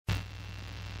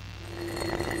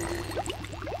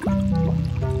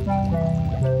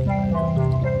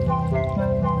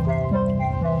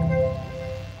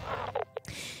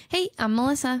I'm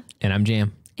Melissa. And I'm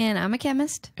Jam. And I'm a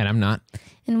chemist. And I'm not.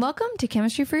 And welcome to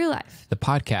Chemistry for Your Life, The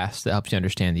podcast that helps you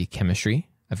understand the chemistry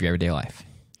of your everyday life.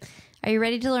 Are you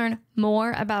ready to learn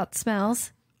more about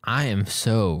smells? I am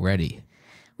so ready.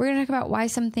 We're going to talk about why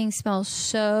something smells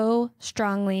so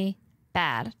strongly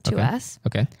bad to us.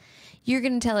 Okay. You're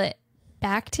going to tell it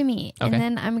back to me. Okay. And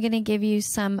then I'm going to give you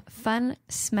some fun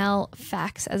smell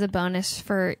facts as a bonus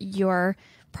for your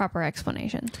proper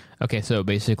explanation. Okay, so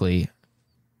basically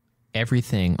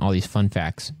everything, all these fun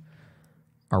facts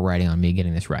are riding on me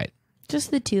getting this right.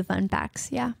 Just the two fun facts,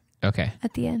 yeah, Okay.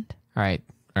 at the end. All right,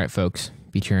 folks,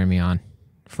 be cheering me on.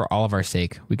 For all of our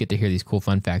sake, we get to hear these cool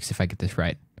fun facts if I get this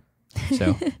right.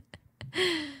 So,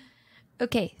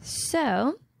 Okay,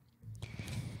 so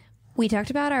we talked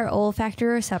about our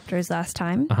olfactory receptors last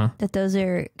time, that those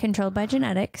are controlled by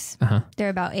genetics. There are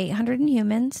about 800 in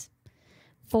humans.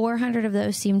 400 of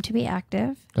those seem to be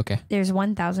active. okay. There's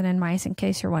 1,000 in mice, in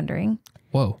case you're wondering.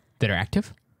 Whoa, that are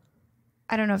active?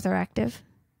 I don't know if they're active.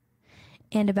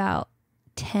 And about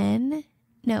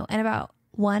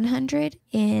 100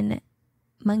 in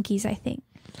monkeys, I think.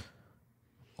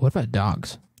 What about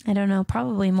dogs? I don't know,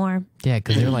 probably more. Yeah,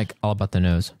 because they're like all about the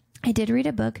nose. I did read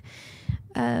a book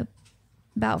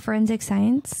about forensic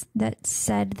science that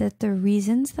said that the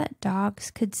reasons that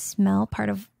dogs could smell, part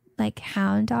of like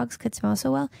hound dogs could smell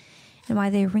so well and why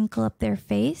they wrinkle up their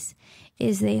face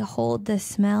is they hold the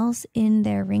smells in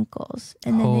their wrinkles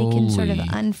and then they can sort of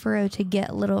unfurrow to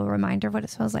get a little reminder of what it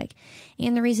smells like.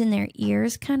 And the reason their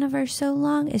ears kind of are so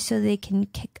long is so they can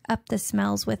kick up the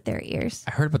smells with their ears.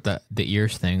 I heard about the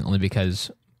ears thing only because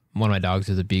one of my dogs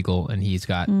is a beagle and he's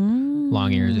got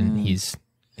long ears and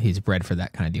he's bred for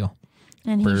that kind of deal.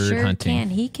 And Bird he sure hunting. can.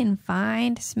 He can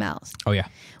find smells. Oh, yeah.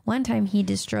 One time he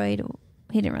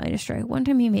didn't really destroy. One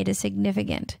time he made a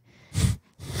significant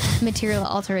material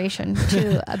alteration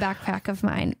to a backpack of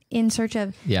mine in search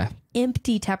of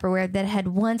empty Tupperware that had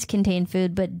once contained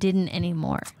food but didn't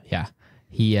anymore. Yeah.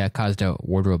 He caused a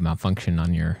wardrobe malfunction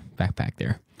on your backpack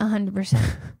there.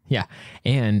 100%. Yeah.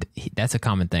 And that's a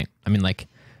common thing. I mean, like,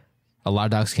 a lot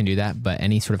of dogs can do that, but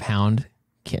any sort of hound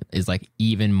is like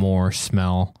even more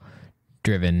smell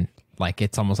driven. Like,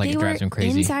 it's almost like it drives them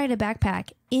crazy. Inside a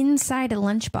backpack, inside a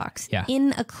lunchbox,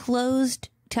 in a closed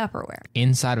Tupperware,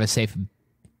 inside of a safe,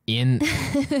 in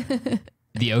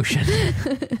the ocean.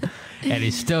 And he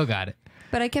still got it.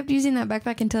 But I kept using that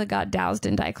backpack until it got doused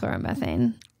in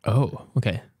dichloromethane. Oh,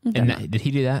 okay. And did he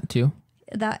do that too?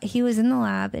 That he was in the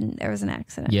lab and there was an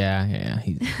accident. Yeah.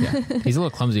 He's a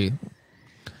little clumsy.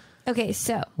 Okay,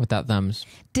 so without thumbs.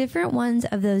 Different ones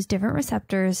of those different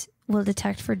receptors will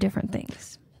detect for different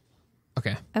things.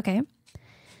 Okay.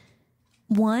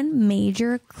 One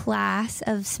major class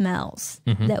of smells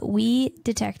that we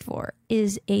detect for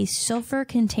is a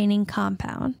sulfur-containing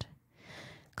compound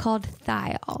called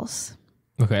thiols.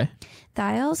 Okay.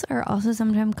 Thiols are also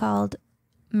sometimes called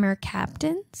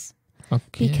mercaptans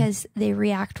because they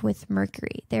react with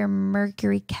mercury. They're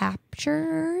mercury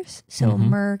capturers, so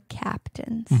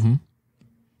mercaptans.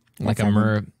 Like a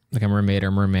mermaid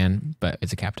or merman, but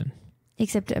it's a captain.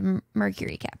 Except a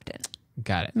mercury captain.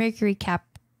 Got it. Mercury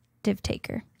captive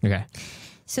taker. Okay.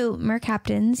 So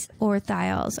mercaptans or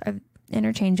thiols are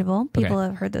interchangeable. People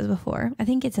have heard those before. I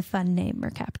think it's a fun name,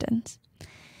 mercaptans.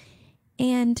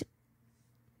 And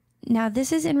now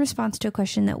this is in response to a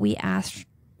question that were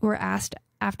asked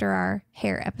after our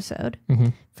hair episode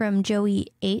from Joey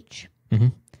H.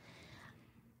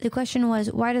 The question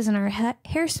was, why doesn't our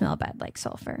hair smell bad like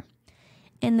sulfur?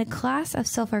 And the class of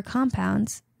sulfur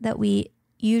compounds that we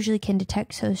usually can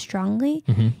detect so strongly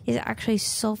is actually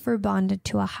sulfur bonded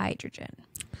to a hydrogen.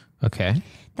 Okay.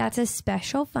 That's a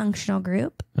special functional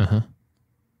group.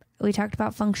 We talked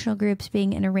about functional groups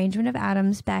being an arrangement of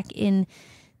atoms back in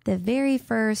the very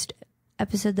first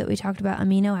episode that we talked about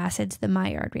amino acids, the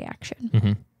Maillard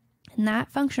reaction. And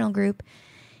that functional group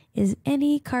is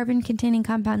any carbon-containing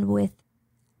compound with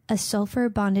a sulfur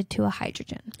bonded to a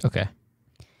hydrogen. Okay.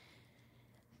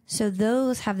 So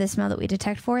those have the smell that we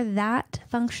detect for. That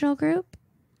functional group,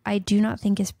 I do not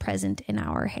think is present in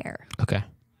our hair. Okay.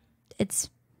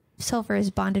 Sulfur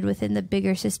is bonded within the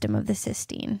bigger system of the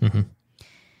cysteine.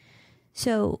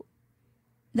 So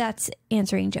that's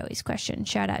answering Joey's question.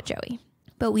 Shout out, Joey.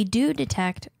 But we do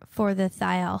detect for the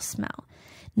thiol smell.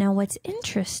 Now, what's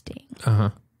interesting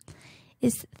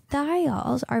is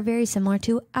thiols are very similar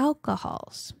to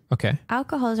alcohols. Okay.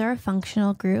 Alcohols are a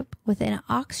functional group with an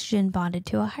oxygen bonded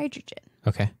to a hydrogen.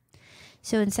 Okay.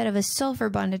 So instead of a sulfur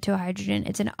bonded to a hydrogen,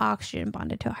 it's an oxygen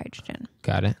bonded to a hydrogen.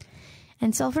 Got it.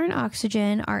 And sulfur and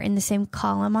oxygen are in the same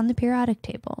column on the periodic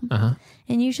table. Uh-huh.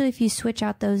 And usually if you switch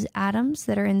out those atoms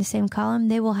that are in the same column,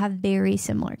 they will have very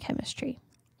similar chemistry.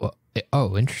 Well,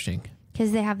 oh, interesting.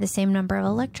 Because they have the same number of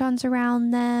electrons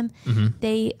around them.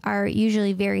 They are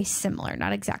usually very similar,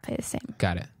 not exactly the same.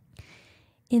 Got it.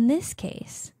 In this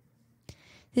case,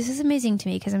 this is amazing to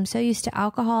me because I'm so used to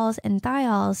alcohols and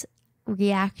thiols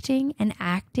reacting and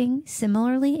acting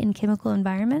similarly in chemical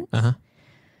environments. Uh-huh.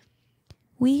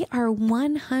 We are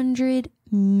 100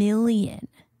 million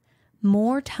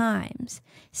more times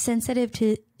sensitive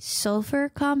to sulfur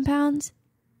compounds,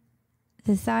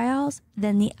 the thiols,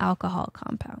 than the alcohol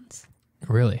compounds.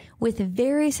 Really? With a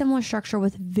very similar structure,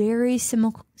 with very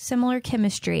similar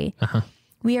chemistry,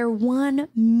 we are 1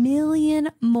 million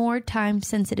more times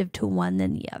sensitive to one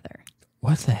than the other.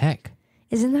 What the heck?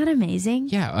 Isn't that amazing?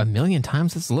 Yeah, 1 million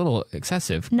times? That's a little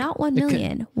excessive. Not 1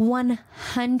 million,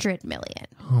 100 million.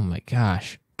 Oh my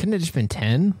gosh. Couldn't it just been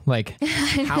 10? Like,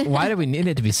 why do we need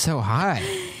it to be so high?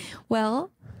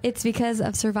 Well, it's because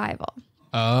of survival.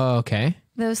 Oh, okay.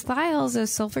 Those thiols,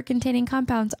 those sulfur-containing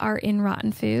compounds, are in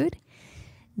rotten food,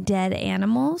 dead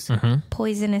animals,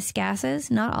 poisonous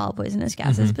gases, not all poisonous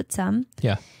gases, but some.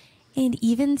 Yeah. And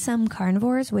even some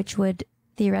carnivores, which would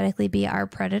theoretically be our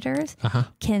predators,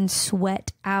 can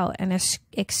sweat out and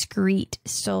excrete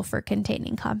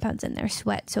sulfur-containing compounds in their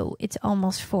sweat. So it's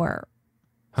almost for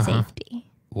safety.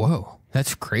 Whoa,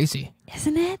 that's crazy.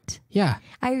 Isn't it? Yeah.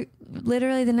 I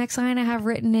literally, the next line I have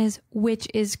written is, which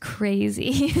is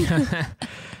crazy.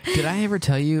 Did I ever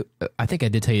tell you, I think I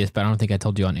did tell you this, but I don't think I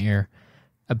told you on air,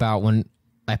 about when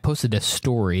I posted a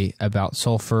story about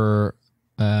sulfur,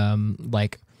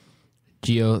 like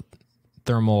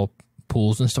geothermal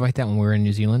pools and stuff like that when we were in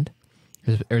New Zealand.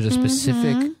 There's a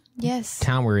specific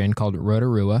town we were in called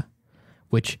Rotorua,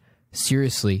 which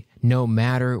seriously, no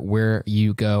matter where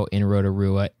you go in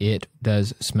Rotorua, it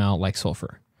does smell like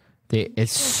sulfur.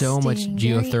 It's so much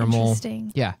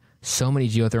geothermal. Yeah, so many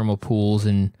geothermal pools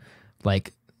and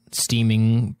like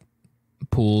steaming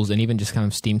pools and even just kind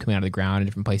of steam coming out of the ground in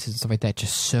different places and stuff like that.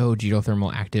 Just so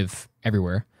geothermal active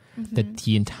everywhere that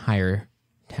the entire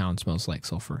town smells like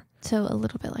sulfur. So a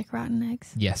little bit like rotten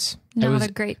eggs. Yes. Not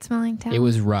a great smelling town. It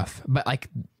was rough. But like,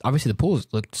 obviously the pools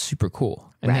looked super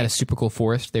cool. And they had a super cool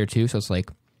forest there too. So it's like,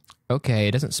 okay,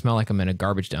 it doesn't smell like I'm in a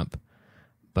garbage dump.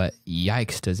 But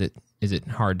yikes, is it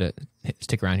hard to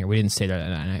stick around here? We didn't stay there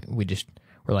that night. We just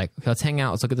were like, okay, let's hang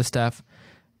out. Let's look at the stuff.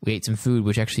 We ate some food,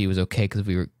 which actually was okay because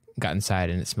we got inside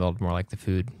and it smelled more like the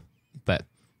food. But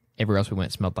everywhere else we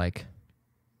went smelled like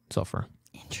sulfur.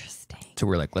 Interesting. So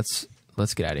we're like, let's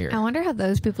get out of here. I wonder how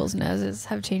those people's noses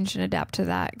have changed and adapt to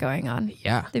that going on.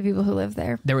 Yeah. The people who live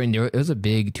there. It was a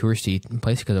big touristy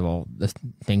place because of all the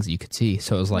things that you could see.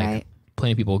 So it was like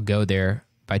plenty of people go there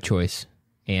by choice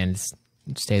and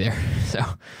stay there. So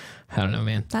I don't know,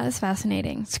 man. That is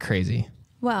fascinating. It's crazy.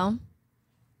 Well,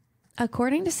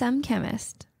 according to some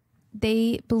chemists,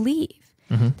 they believe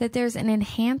that there's an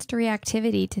enhanced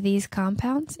reactivity to these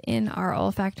compounds in our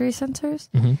olfactory sensors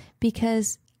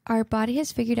because our body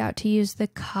has figured out to use the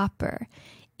copper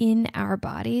in our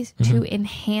bodies to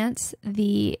enhance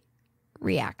the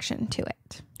reaction to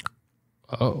it.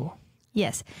 Oh.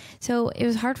 Yes. So it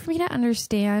was hard for me to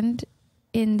understand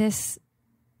in this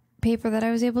paper that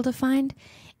I was able to find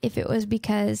if it was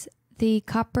because the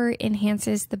copper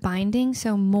enhances the binding,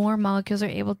 so more molecules are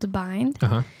able to bind.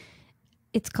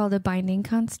 It's called a binding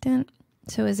constant.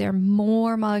 So is there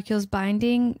more molecules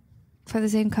binding for the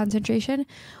same concentration,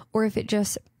 or if it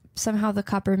just somehow the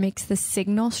copper makes the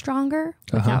signal stronger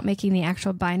without making the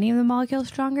actual binding of the molecule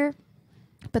stronger?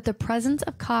 But the presence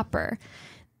of copper,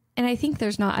 and I think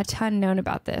there's not a ton known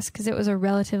about this because it was a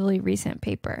relatively recent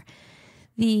paper.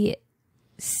 The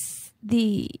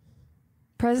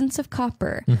presence of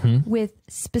copper with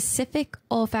specific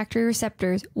olfactory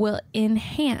receptors will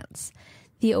enhance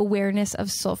the awareness of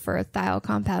sulfur thiol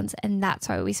compounds, and that's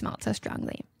why we smell it so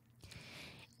strongly.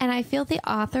 And I feel the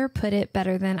author put it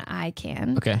better than I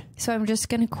can. Okay. So I'm just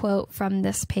going to quote from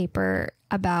this paper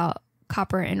about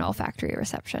copper and olfactory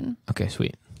reception. Okay,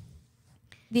 sweet.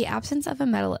 The absence of a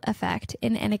metal effect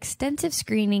in an extensive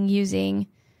screening using,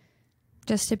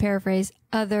 just to paraphrase,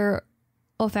 other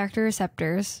olfactory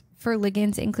receptors for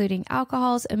ligands including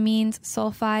alcohols, amines,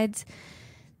 sulfides,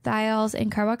 thiols,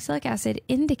 and carboxylic acid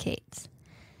indicates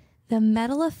the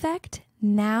metal effect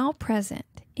now present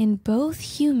in both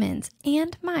humans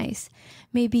and mice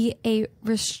may be a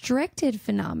restricted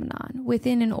phenomenon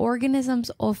within an organism's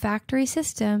olfactory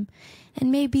system and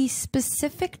may be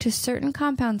specific to certain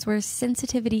compounds where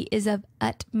sensitivity is of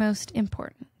utmost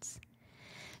importance.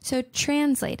 So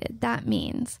translated, that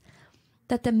means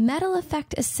that the metal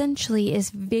effect essentially is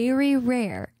very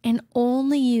rare and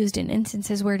only used in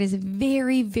instances where it is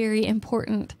very, very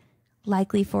important,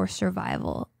 likely for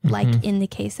survival, like in the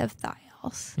case of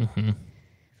thiols.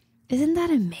 Isn't that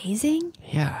amazing?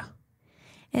 Yeah.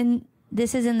 And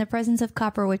this is in the presence of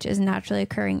copper, which is naturally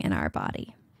occurring in our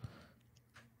body.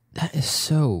 That is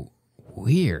so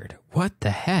weird. What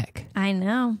the heck? I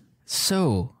know.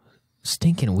 So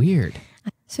stinking weird.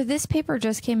 So this paper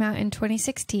just came out in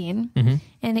 2016,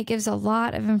 and it gives a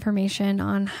lot of information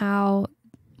on how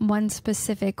one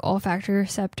specific olfactory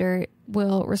receptor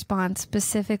will respond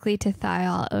specifically to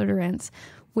thiol odorants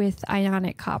with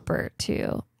ionic copper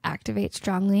to activate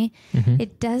strongly.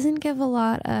 It doesn't give a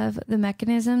lot of the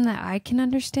mechanism that I can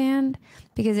understand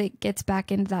because it gets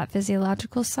back into that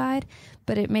physiological side,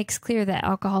 but it makes clear that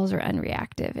alcohols are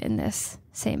unreactive in this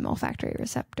same olfactory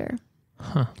receptor.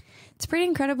 It's pretty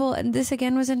incredible. And this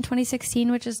again was in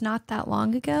 2016, which is not that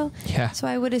long ago. Yeah. So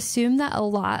I would assume that a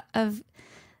lot of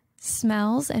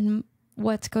smells and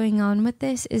what's going on with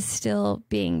this is still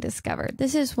being discovered.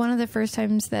 This is one of the first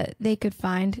times that they could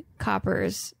find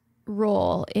copper's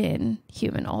role in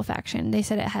human olfaction. They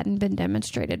said it hadn't been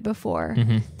demonstrated before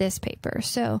this paper.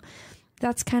 So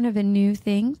that's kind of a new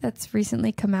thing that's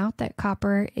recently come out, that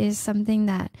copper is something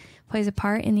that plays a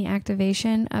part in the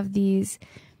activation of these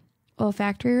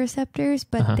olfactory receptors,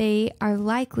 but they are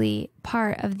likely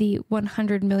part of the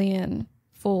 100 million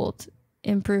fold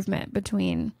improvement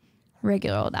between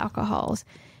regular old alcohols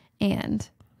and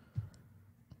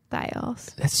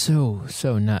thiols. That's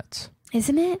so nuts.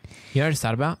 Isn't it? You know what I just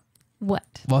thought about? What?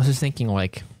 Well, I was just thinking,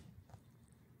 like,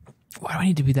 why do I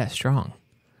need to be that strong?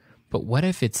 But what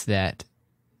if it's that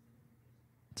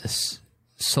this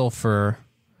sulfur...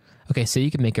 Okay, so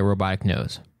you can make a robotic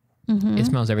nose. It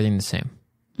smells everything the same.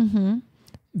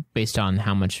 Based on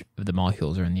how much of the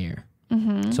molecules are in the air.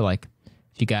 So, like,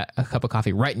 if you got a cup of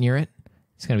coffee right near it,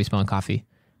 it's going to be smelling coffee.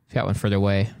 If you got one further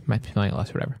away, it might be smelling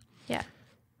less, whatever. Yeah.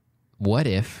 What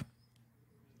if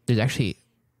there's actually,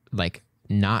 like,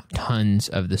 not tons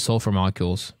of the sulfur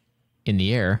molecules in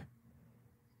the air,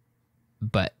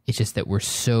 but it's just that we're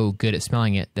so good at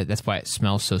smelling it that's why it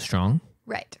smells so strong?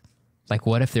 Right. Like,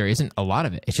 what if there isn't a lot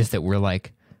of it? It's just that we're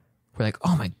like,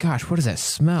 oh my gosh, what does that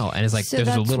smell? And it's like, So there's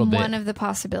that's a little bit. one of the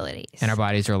possibilities. And our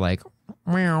bodies are like,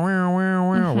 wow, wow, wow,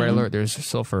 wow. Red alert, there's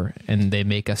sulfur. And they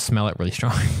make us smell it really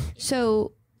strong.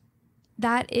 So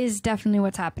that is definitely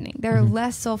what's happening. There are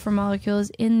less sulfur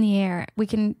molecules in the air. We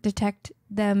can detect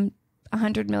them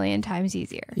 100 million times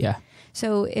easier. Yeah.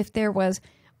 So if there was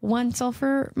one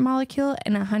sulfur molecule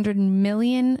and 100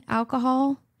 million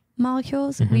alcohol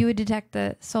molecules, we would detect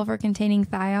the sulfur containing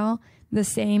thiol the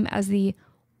same as the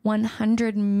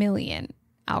 100 million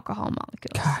alcohol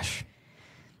molecules. Gosh.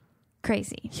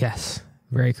 Crazy. Yes.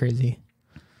 Very crazy.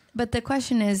 But the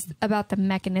question is about the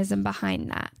mechanism behind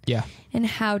that. Yeah. And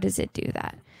how does it do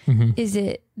that? Is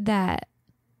it that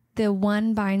the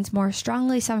one binds more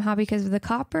strongly somehow because of the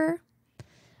copper?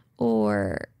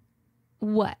 Or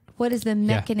what? What is the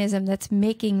mechanism that's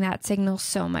making that signal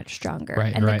so much stronger?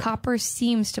 Right, and the copper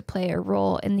seems to play a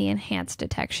role in the enhanced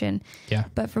detection. Yeah.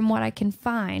 But from what I can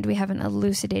find, we haven't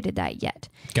elucidated that yet.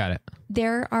 Got it.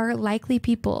 There are likely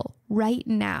people right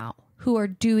now who are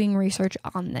doing research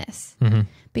on this.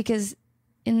 Because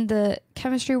in the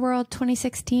chemistry world,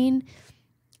 2016,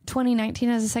 2019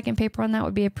 as a second paper on that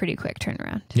would be a pretty quick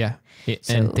turnaround. Yeah.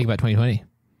 And think about 2020.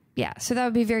 Yeah. So that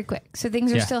would be very quick. So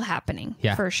things are still happening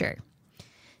for sure.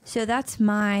 So that's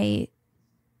my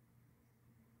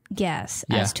guess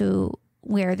as to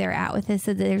where they're at with this.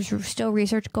 So there's still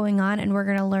research going on and we're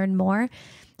going to learn more.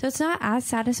 So it's not as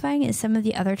satisfying as some of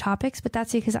the other topics, but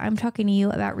that's because I'm talking to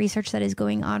you about research that is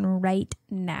going on right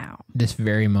now. This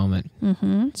very moment,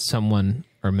 someone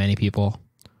or many people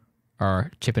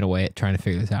are chipping away at trying to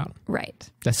figure this out. Right.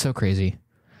 That's so crazy.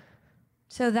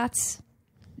 So that's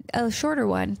a shorter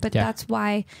one, but that's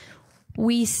why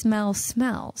we smell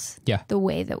smells the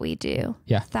way that we do.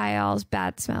 Yeah. Thiols,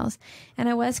 bad smells. And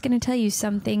I was going to tell you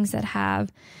some things that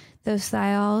have those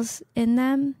thiols in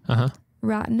them.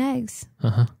 Rotten eggs,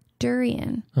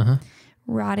 durian,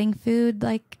 rotting food.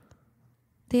 Like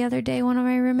the other day, one of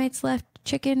my roommates left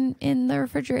chicken in the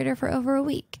refrigerator for over a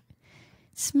week.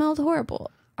 It smelled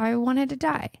horrible. I wanted to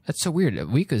die. That's so weird. A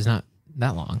week is not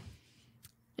that long.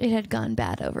 It had gone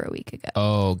bad over a week ago.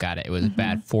 Oh, got it. It was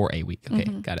bad for a week. Okay,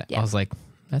 got it. Yeah. I was like,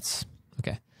 that's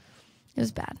okay. It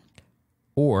was bad.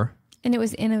 And it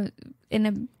was in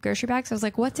a grocery bag. So I was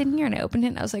like, what's in here? And I opened it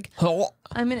and I was like,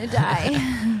 I'm going to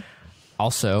die.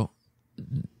 Also,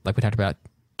 like we talked about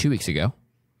 2 weeks ago,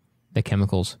 the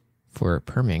chemicals for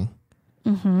perming,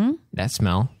 that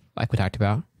smell, like we talked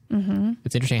about.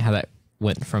 It's interesting how that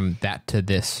went from that to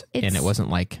this, and it wasn't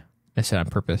like necessarily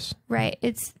on purpose. Right.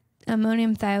 It's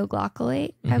ammonium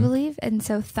thioglycolate, I believe. And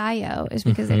so thio is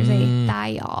because there's a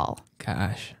thiol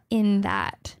in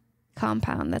that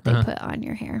compound that they put on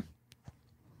your hair.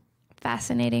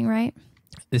 Fascinating, right?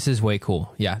 This is way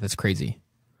cool. Yeah, that's crazy.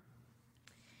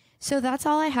 So that's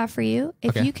all I have for you.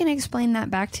 If you can explain that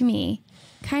back to me,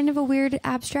 kind of a weird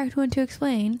abstract one to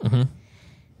explain,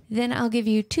 then I'll give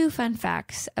you 2 fun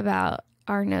facts about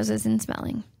our noses and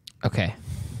smelling. Okay.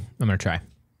 I'm going to try.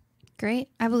 Great.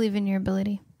 I believe in your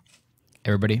ability.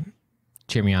 Everybody,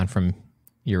 cheer me on from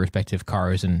your respective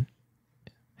cars and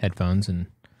headphones, and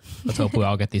let's hope we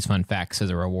all get these fun facts as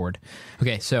a reward.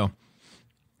 Okay, so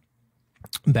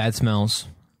bad smells.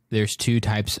 There's 2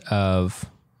 types of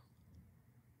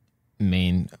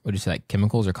main, what do you say, like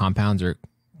chemicals or compounds or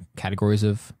categories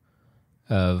of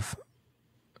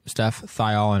stuff,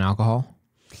 thiol and alcohol.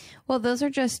 Well, those are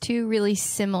just 2 really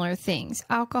similar things.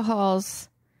 Alcohols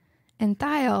and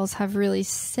thiols have really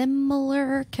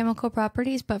similar chemical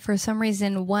properties, but for some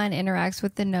reason one interacts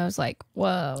with the nose like,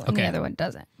 whoa, and the other one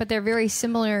doesn't. But they're very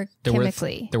similar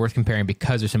chemically. They're worth comparing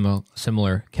because they're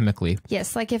similar chemically.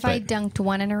 Yes, like if I dunked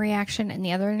one in a reaction and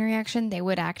the other in a reaction, they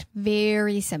would act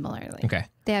very similarly. Okay.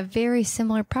 They have very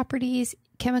similar properties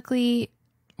chemically.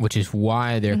 Which is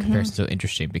why their comparison is so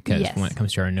interesting, because when it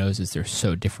comes to our noses, they're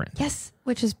so different. Yes,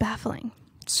 which is baffling.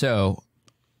 So,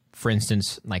 for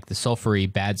instance, like the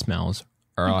sulfury bad smells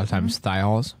are a lot of times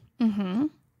thiols.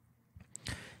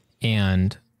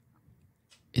 And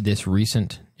this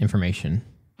recent information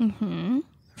from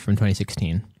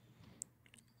 2016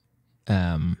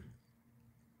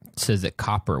 says that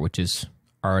copper, which is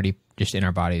already just in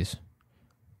our bodies,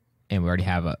 and we already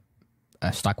have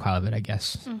a stockpile of it, I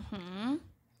guess,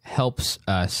 helps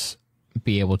us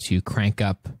be able to crank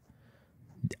up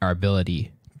our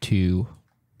ability to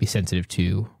be sensitive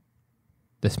to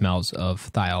the smells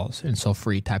of thiols and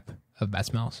sulfury type of bad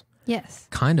smells. Yes.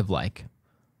 Kind of like,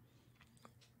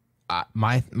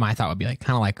 my thought would be like,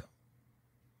 kind of like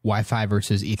Wi-Fi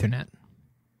versus Ethernet.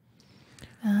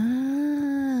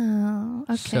 Oh,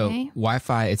 okay. So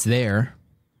Wi-Fi, it's there.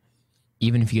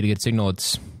 Even if you get a good signal,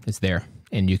 it's there,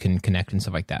 and you can connect and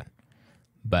stuff like that.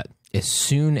 But as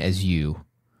soon as you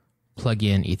plug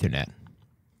in Ethernet,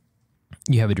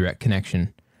 you have a direct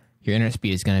connection. Your internet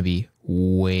speed is going to be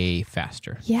way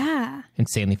faster. Yeah.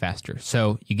 Insanely faster.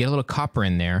 So you get a little copper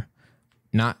in there,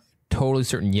 not totally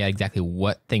certain yet exactly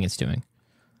what thing it's doing.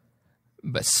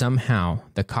 But somehow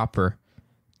the copper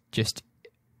just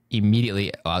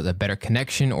immediately allows a better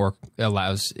connection, or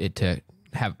allows it to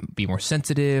be more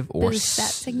sensitive, or boost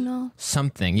that signal.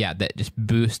 Something, that just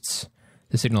boosts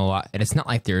the signal a lot. And it's not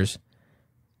like there's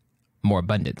more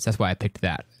abundance. That's why I picked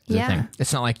that as a thing.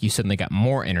 It's not like you suddenly got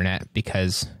more internet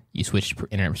because you switched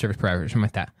internet service provider or something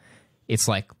like that. It's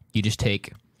like you just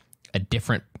take a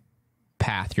different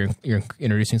path. You're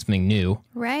introducing something new.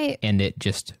 Right. And it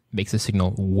just makes the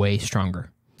signal way stronger.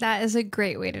 That is a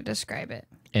great way to describe it.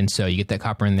 And so you get that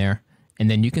copper in there, and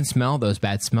then you can smell those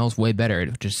bad smells way better,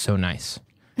 which is so nice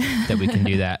that we can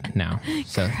do that now.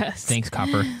 So thanks,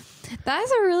 copper.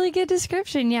 That's a really good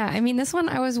description. Yeah. I mean, this one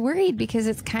I was worried because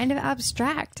it's kind of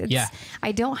abstract.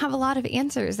 I don't have a lot of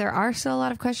answers. There are still a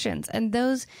lot of questions. And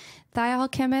those thiol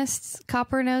chemists,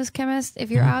 copper nose chemists,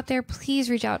 if you're out there, please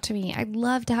reach out to me. I'd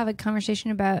love to have a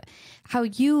conversation about how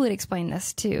you would explain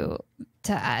this to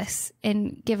us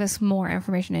and give us more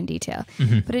information in detail.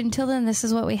 But until then, this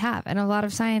is what we have. And a lot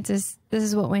of science this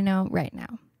is what we know right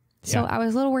now. So I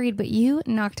was a little worried, but you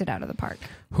knocked it out of the park.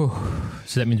 Whew.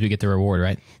 So that means we get the reward,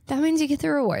 right? That means you get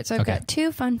the reward. So I've got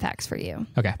 2 fun facts for you.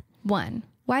 Okay. 1,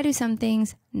 why do some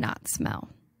things not smell?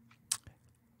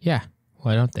 Yeah.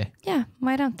 Why don't they? Yeah.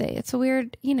 Why don't they? It's a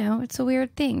weird, it's a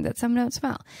weird thing that some don't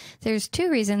smell. There's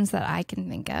 2 reasons that I can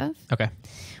think of. Okay.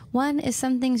 1 is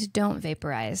some things don't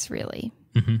vaporize, really.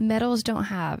 Metals don't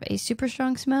have a super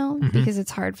strong smell because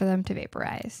it's hard for them to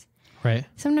vaporize. Right.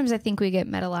 Sometimes I think we get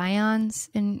metal ions,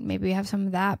 and maybe we have some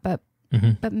of that, but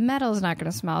metal's not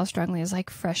going to smell as strongly as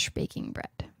like fresh baking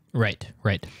bread. Right.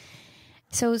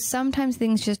 So sometimes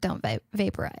things just don't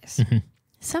vaporize.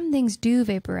 Some things do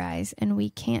vaporize, and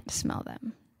we can't smell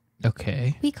them.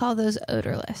 Okay. We call those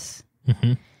odorless.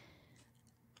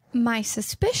 My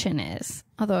suspicion is,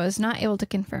 although I was not able to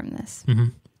confirm this,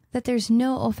 that there's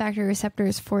no olfactory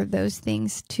receptors for those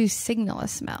things to signal a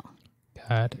smell.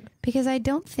 God. Because I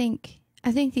think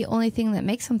the only thing that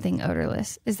makes something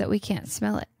odorless is that we can't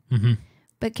smell it.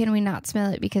 But can we not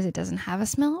smell it because it doesn't have a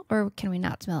smell, or can we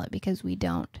not smell it because we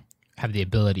don't have the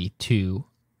ability to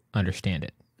understand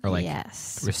it or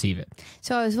receive it?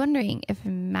 So I was wondering if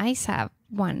mice have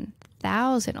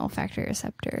 1,000 olfactory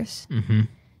receptors.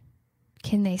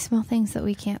 Can they smell things that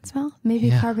we can't smell? Maybe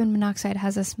carbon monoxide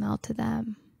has a smell to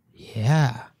them.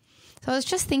 Yeah. So I was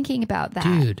just thinking about that.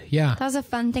 Dude, yeah. That was a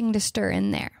fun thing to stir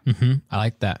in there. Mm-hmm. I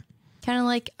like that. Kind of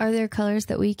like, are there colors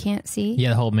that we can't see? Yeah,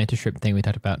 the whole mantis shrimp thing we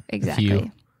talked about.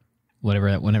 Exactly. Whenever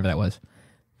that was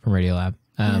from Radiolab.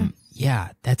 Yeah,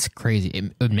 that's crazy.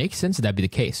 It would make sense that that'd be the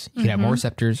case. You could have more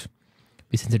receptors,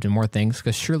 be sensitive to more things,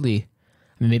 because surely,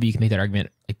 I mean, maybe you can make that argument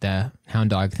like the hound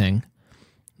dog thing.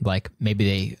 Like, maybe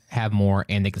they have more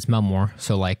and they can smell more.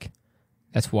 So, like,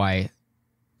 that's why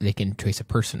they can trace a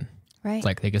person. Right. It's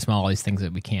like they can smell all these things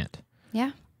that we can't.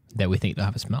 Yeah. That we think don't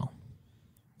have a smell.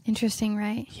 Interesting,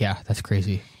 right? Yeah, that's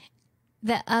crazy.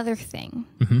 The other thing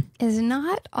is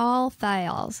not all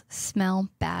thiols smell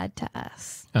bad to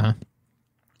us. Uh-huh.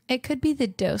 It could be the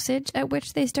dosage at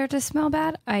which they start to smell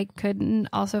bad. I couldn't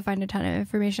also find a ton of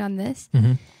information on this.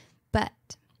 But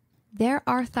there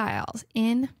are thiols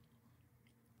in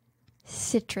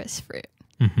citrus fruit,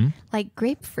 like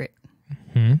grapefruit.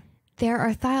 There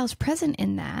are thiols present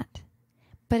in that,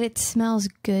 but it smells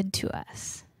good to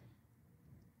us.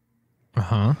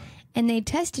 And they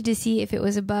tested to see if it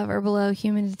was above or below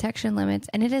human detection limits,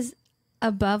 and it is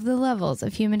above the levels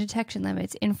of human detection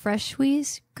limits in fresh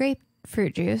squeezed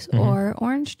grapefruit juice or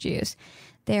orange juice.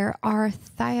 There are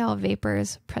thiol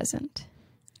vapors present.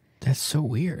 That's so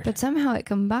weird. But somehow it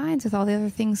combines with all the other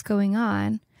things going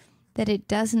on that it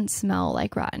doesn't smell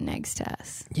like rotten eggs to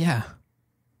us. Yeah.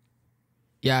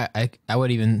 Yeah, I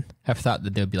would even have thought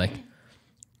that they would be like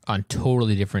on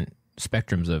totally different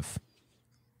spectrums of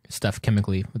stuff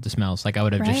chemically with the smells. Like I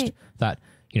would have just thought,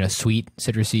 sweet,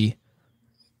 citrusy,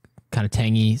 kind of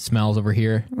tangy smells over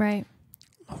here. Right.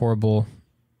 Horrible,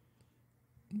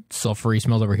 sulfury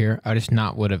smells over here. I just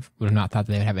would have not thought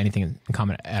that they would have anything in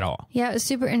common at all. Yeah, it was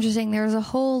super interesting. There was a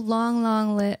whole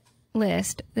long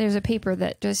list. There's a paper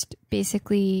that just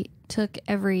basically took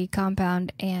every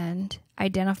compound and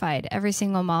identified every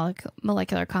single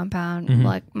molecular compound,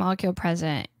 molecule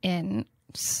present in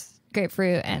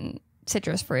grapefruit and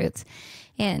citrus fruits.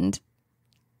 And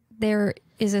there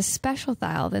is a special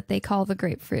thiol that they call the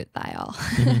grapefruit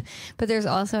thiol. But there's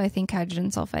also, I think,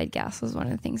 hydrogen sulfide gas was one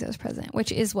of the things that was present,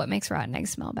 which is what makes rotten eggs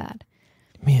smell bad.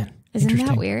 Man, isn't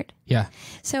that weird? Yeah.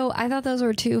 So I thought those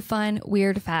were two fun,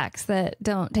 weird facts that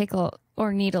don't take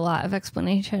or need a lot of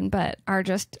explanation, but are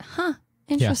just,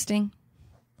 interesting. Yeah.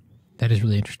 That is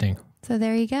really interesting. So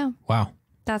there you go. Wow.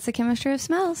 That's the chemistry of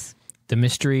smells. The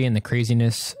mystery and the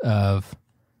craziness of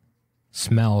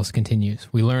smells continues.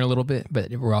 We learn a little bit, but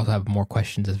we'll also have more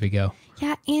questions as we go.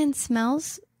 Yeah, and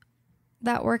smells,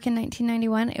 that work in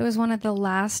 1991, it was one of the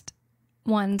last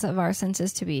ones of our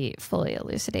senses to be fully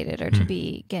elucidated or to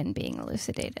begin being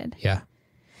elucidated. Yeah.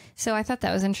 So I thought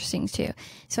that was interesting too.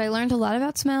 So I learned a lot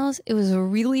about smells. It was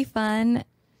really fun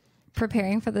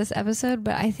preparing for this episode,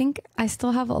 but I think I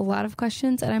still have a lot of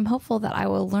questions, and I'm hopeful that I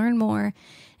will learn more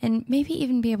and maybe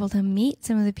even be able to meet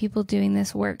some of the people doing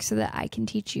this work so that I can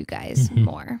teach you guys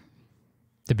more.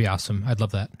 That'd be awesome. I'd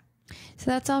love that. So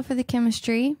that's all for the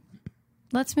chemistry.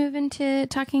 Let's move into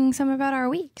talking some about our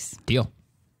weeks. Deal.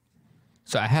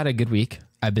 So I had a good week.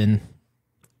 I've been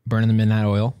burning the midnight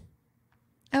oil.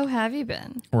 Oh, have you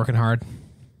been? Working hard.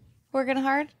 Working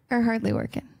hard or hardly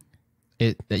working?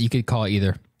 You could call it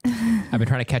either. I've been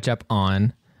trying to catch up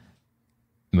on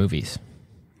movies.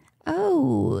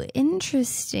 Oh,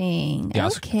 interesting.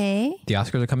 Okay. The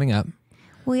Oscars are coming up.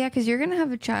 Well, yeah, because you're going to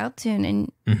have a child soon,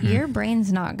 and your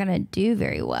brain's not going to do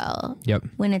very well. Yep.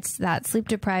 When it's that sleep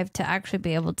deprived to actually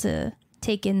be able to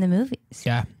take in the movies.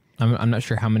 Yeah. I'm not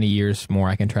sure how many years more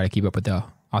I can try to keep up with the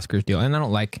Oscars deal. And I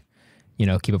don't like,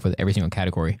 keep up with every single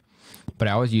category. But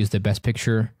I always use the Best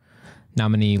Picture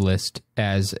nominee list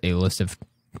as a list of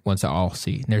ones that I'll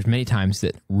see. There's many times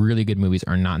that really good movies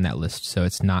are not in that list, so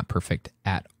it's not perfect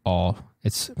at all.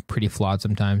 It's pretty flawed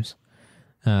sometimes.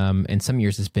 And some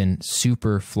years it's been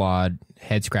super flawed,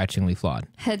 head-scratchingly flawed.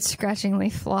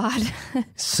 Head-scratchingly flawed.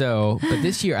 But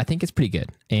this year I think it's pretty good.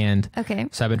 And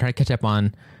so I've been trying to catch up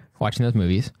on watching those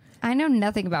movies. I know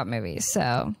nothing about movies,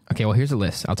 so... Okay, well, here's a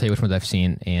list. I'll tell you which ones I've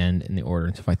seen and in the order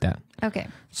and stuff like that. Okay,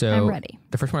 so I'm ready.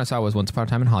 The first one I saw was Once Upon a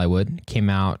Time in Hollywood. Came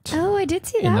out... Oh, I did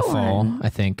see that in the one. fall, I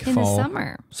think. In the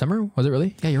summer. Summer? Was it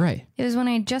really? Yeah, you're right. It was when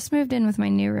I just moved in with my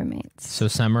new roommates. So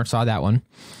summer, saw that one.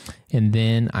 And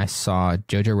then I saw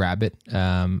Jojo Rabbit,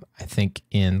 I think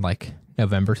in like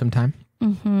November sometime.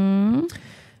 And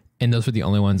those were the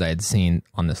only ones I had seen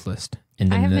on this list.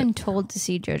 And then I have been told to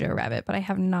see Jojo Rabbit, but I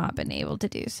have not been able to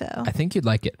do so. I think you'd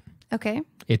like it. Okay.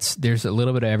 There's a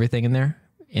little bit of everything in there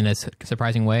in a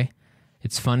surprising way.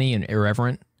 It's funny and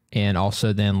irreverent, and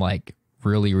also then like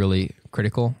really, really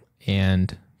critical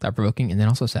and thought-provoking, and then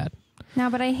also sad. No,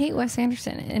 but I hate Wes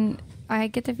Anderson, and I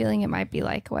get the feeling it might be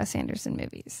like Wes Anderson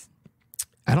movies.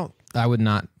 I would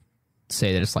not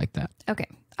say that it's like that. Okay.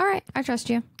 All right. I trust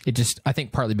you. I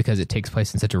think partly because it takes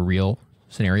place in such a real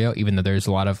scenario, even though there's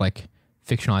a lot of like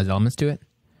fictionalized elements to it.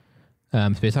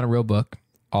 It's based on a real book.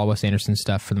 All Wes Anderson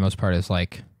stuff for the most part is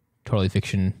like totally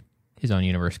fiction, his own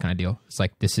universe kind of deal. It's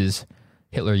like, this is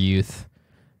Hitler Youth,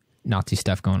 Nazi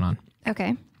stuff going on.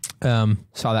 Okay.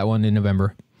 Saw that one in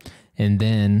November. And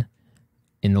then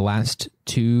in the last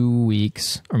 2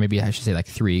 weeks, or maybe I should say like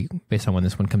 3, based on when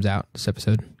this one comes out, this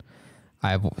episode,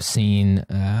 I've seen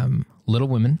Little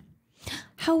Women.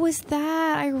 How was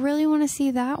that? I really want to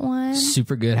see that one.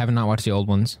 Super good. Haven't not watched the old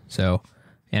ones, so,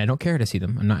 and I don't care to see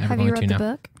them. I'm not ever Have going you to read the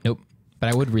now. book? Nope, but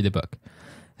I would read the book.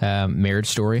 Marriage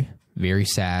Story, very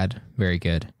sad, very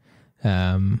good.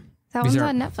 That one's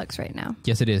on Netflix right now.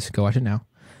 Yes, it is. Go watch it now,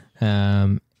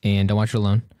 and don't watch it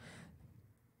alone.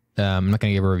 I'm not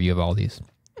going to give a review of all these.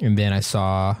 And then I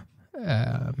saw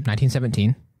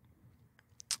 1917,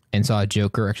 and saw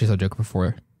Joker. Actually, saw Joker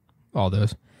before all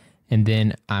those. And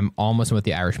then I'm almost done with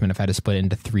The Irishman. I've had to split it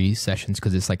into 3 sessions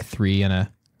because it's like 3 and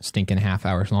a stinking half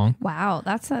hours long. Wow,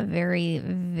 that's a very,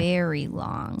 very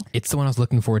long. It's the one I was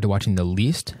looking forward to watching the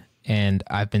least, and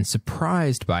I've been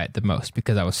surprised by it the most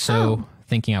because I was so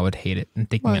thinking I would hate it and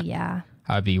thinking I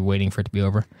would be waiting for it to be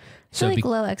over. So I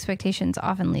feel like low expectations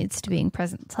often leads to being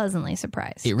pleasantly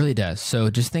surprised. It really does. So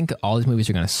just think all these movies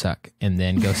are going to suck and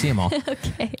then go see them all.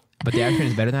 Okay. But The Irishman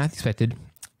is better than I expected.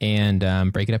 And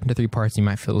break it up into 3 parts. You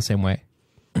might feel the same way.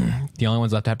 The only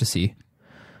ones left to have to see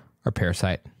are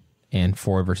Parasite and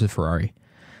Ford versus Ferrari.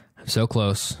 So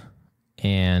close.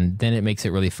 And then it makes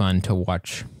it really fun to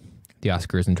watch the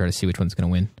Oscars and try to see which one's going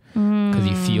to win. Because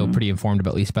you feel pretty informed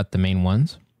about at least about the main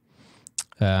ones.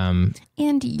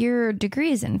 And your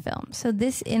degree is in film. So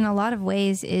this, in a lot of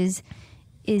ways, is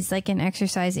like an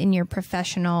exercise in your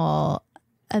professional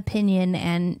opinion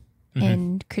and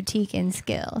critique and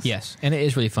skills. Yes. And it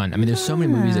is really fun. I mean, there's so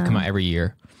many movies that come out every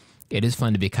year. It is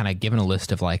fun to be kind of given a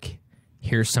list of like,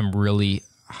 here's some really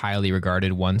highly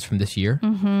regarded ones from this year.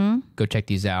 Go check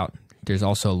these out. There's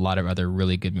also a lot of other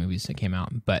really good movies that came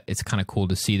out, but it's kind of cool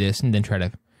to see this and then try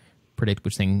to predict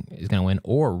which thing is going to win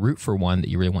or root for one that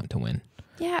you really want to win.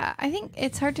 Yeah, I think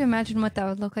it's hard to imagine what that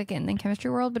would look like in the chemistry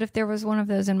world, but if there was one of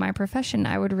those in my profession,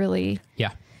 I would really...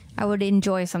 Yeah. I would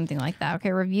enjoy something like that.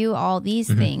 Okay, review all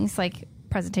these things, like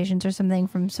presentations or something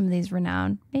from some of these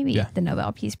renowned, maybe the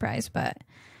Nobel Peace Prize, but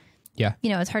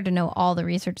it's hard to know all the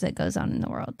research that goes on in the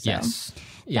world. So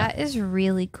that is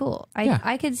really cool.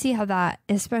 I could see how that,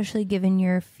 especially given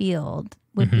your field,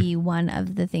 would be one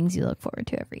of the things you look forward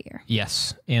to every year.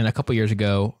 Yes. And a couple years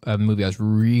ago, a movie I was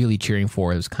really cheering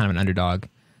for, it was kind of an underdog,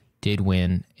 did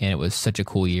win, and it was such a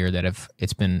cool year that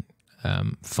it's been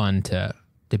fun to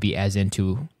be as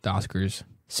into the Oscars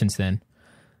since then.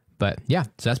 But yeah,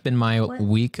 so that's been my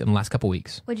week in the last couple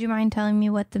weeks. Would you mind telling me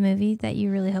what the movie that you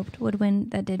really hoped would win,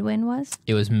 that did win, was?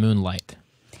 It was Moonlight.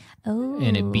 Oh.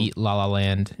 And it beat La La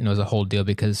Land, and it was a whole deal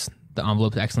because the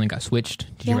envelopes accidentally got switched.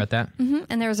 Did you read that? Mm-hmm.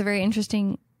 And there was a very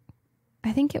interesting,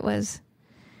 I think it was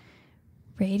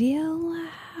Radiolab,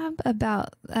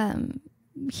 about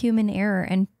human error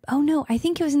and I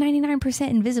think it was 99%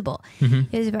 Invisible.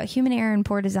 It was about human error and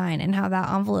poor design and how that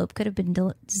envelope could have been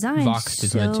designed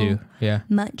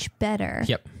much better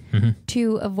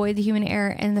to avoid the human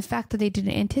error, and the fact that they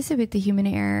didn't anticipate the human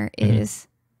error is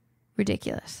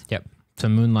ridiculous. So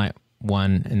Moonlight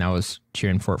won, and I was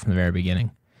cheering for it from the very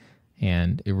beginning,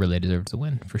 and it really deserves the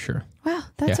win for sure. Wow,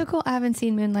 that's so cool. I haven't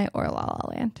seen Moonlight or La La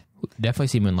Land. Definitely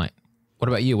see Moonlight. What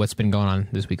about you? What's been going on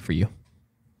this week for you?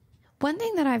 One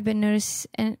thing that I've been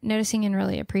noticing and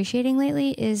really appreciating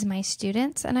lately is my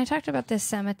students. And I talked about this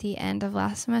some at the end of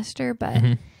last semester, but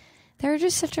they're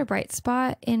just such a bright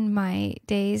spot in my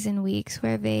days and weeks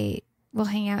where they will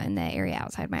hang out in the area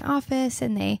outside my office,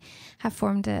 and they have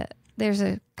formed there's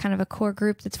a kind of a core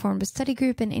group that's formed a study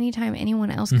group. And anytime anyone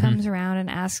else comes around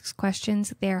and asks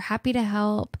questions, they're happy to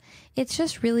help. It's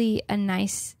just really a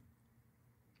nice,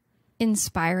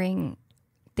 inspiring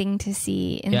thing to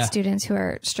see in students who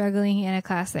are struggling in a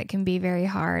class that can be very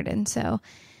hard. And so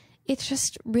it's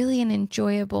just really an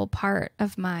enjoyable part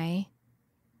of my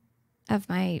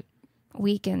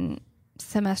week and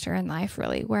semester in life,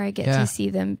 really, where I get to see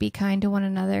them be kind to one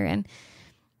another, and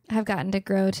have gotten to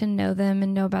grow to know them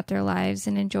and know about their lives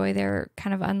and enjoy their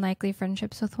kind of unlikely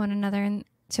friendships with one another. And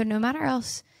so no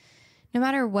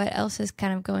matter what else is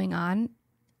kind of going on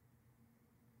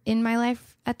in my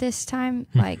life at this time,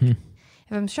 like if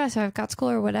I'm stressed or I've got school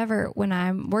or whatever, when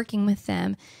I'm working with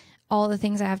them, all the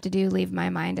things I have to do leave my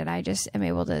mind, and I just am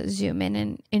able to zoom in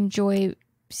and enjoy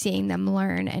seeing them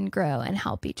learn and grow and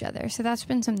help each other. So that's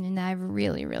been something that I've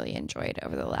really, really enjoyed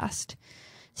over the last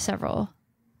several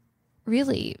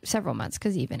months,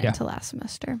 because even into last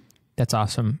semester. That's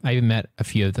awesome. I even met a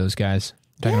few of those guys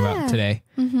talking about today,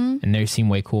 and they seem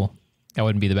way cool. I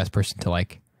wouldn't be the best person to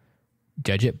like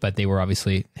judge it, but they were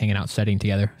obviously hanging out studying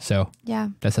together. So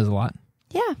that says a lot.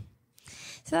 Yeah.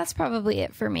 So that's probably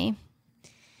it for me.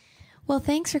 Well,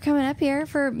 thanks for coming up here,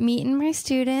 for meeting my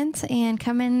students and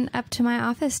coming up to my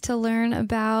office to learn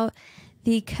about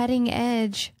the cutting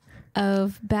edge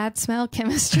of bad smell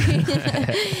chemistry.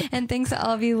 And thanks to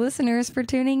all of you listeners for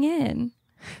tuning in.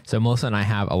 So Melissa and I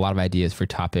have a lot of ideas for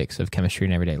topics of chemistry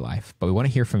in everyday life, but we want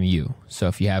to hear from you. So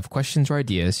if you have questions or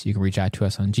ideas, you can reach out to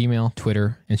us on Gmail,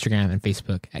 Twitter, Instagram, and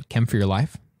Facebook at Chem for Your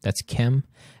Life. That's Chem,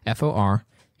 F-O-R,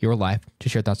 Your Life, to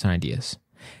share thoughts and ideas.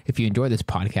 If you enjoy this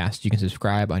podcast, you can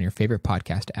subscribe on your favorite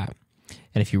podcast app.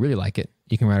 And if you really like it,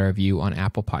 you can write a review on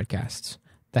Apple Podcasts.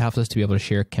 That helps us to be able to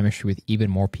share chemistry with even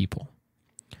more people.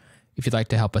 If you'd like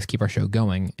to help us keep our show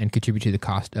going and contribute to the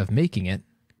cost of making it,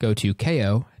 go to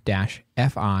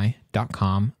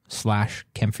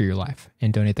ko-fi.com/chemforyourlife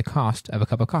and donate the cost of a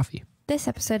cup of coffee. This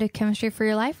episode of Chemistry for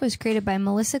Your Life was created by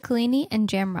Melissa Collini and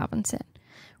Jam Robinson.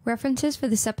 References for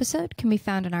this episode can be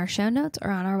found in our show notes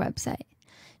or on our website.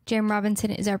 Jam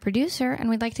Robinson is our producer, and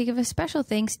we'd like to give a special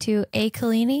thanks to A.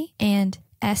 Collini and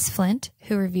S. Flint,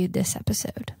 who reviewed this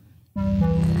episode.